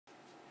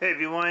Hey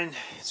everyone,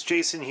 it's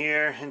Jason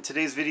here. In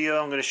today's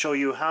video I'm going to show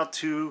you how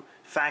to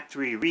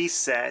factory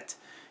reset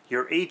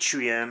your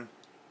ATRIUM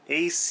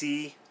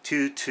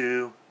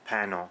AC22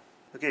 panel.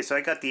 Okay, so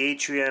I got the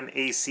ATRIUM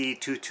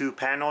AC22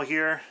 panel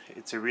here.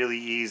 It's a really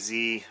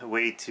easy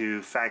way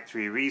to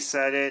factory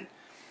reset it.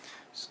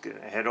 Just going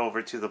to head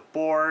over to the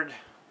board.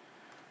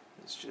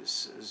 Let's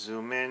just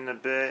zoom in a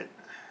bit.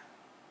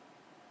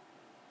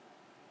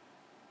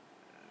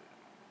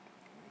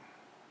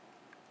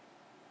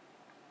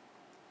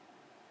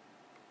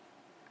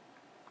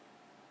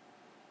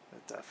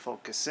 Let that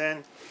focus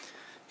in.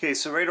 Okay,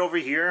 so right over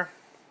here,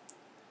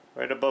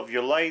 right above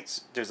your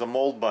lights, there's a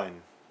mold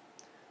button.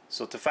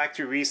 So to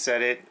factory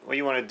reset it, what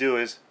you want to do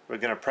is we're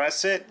going to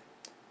press it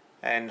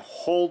and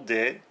hold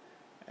it,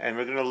 and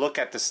we're going to look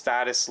at the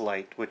status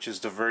light, which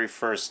is the very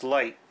first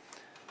light.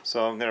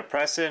 So I'm going to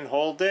press it and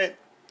hold it.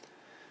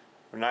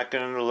 We're not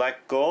going to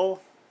let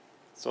go,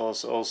 so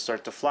it'll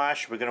start to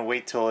flash. We're going to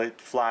wait till it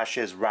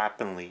flashes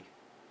rapidly.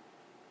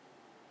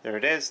 There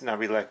it is. Now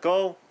we let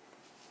go.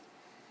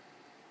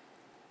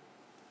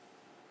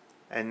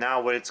 And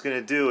now what it's going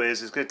to do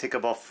is it's going to take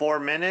about 4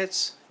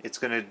 minutes. It's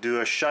going to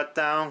do a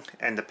shutdown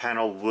and the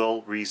panel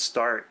will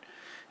restart.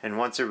 And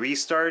once it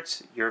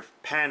restarts, your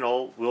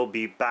panel will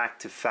be back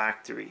to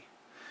factory.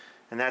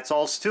 And that's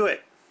all to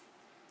it.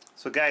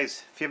 So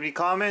guys, if you have any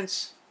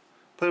comments,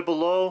 put it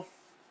below.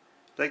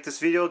 If you like this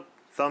video,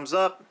 thumbs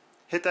up.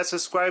 Hit that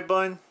subscribe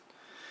button.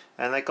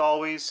 And like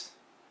always,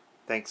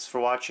 thanks for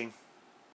watching.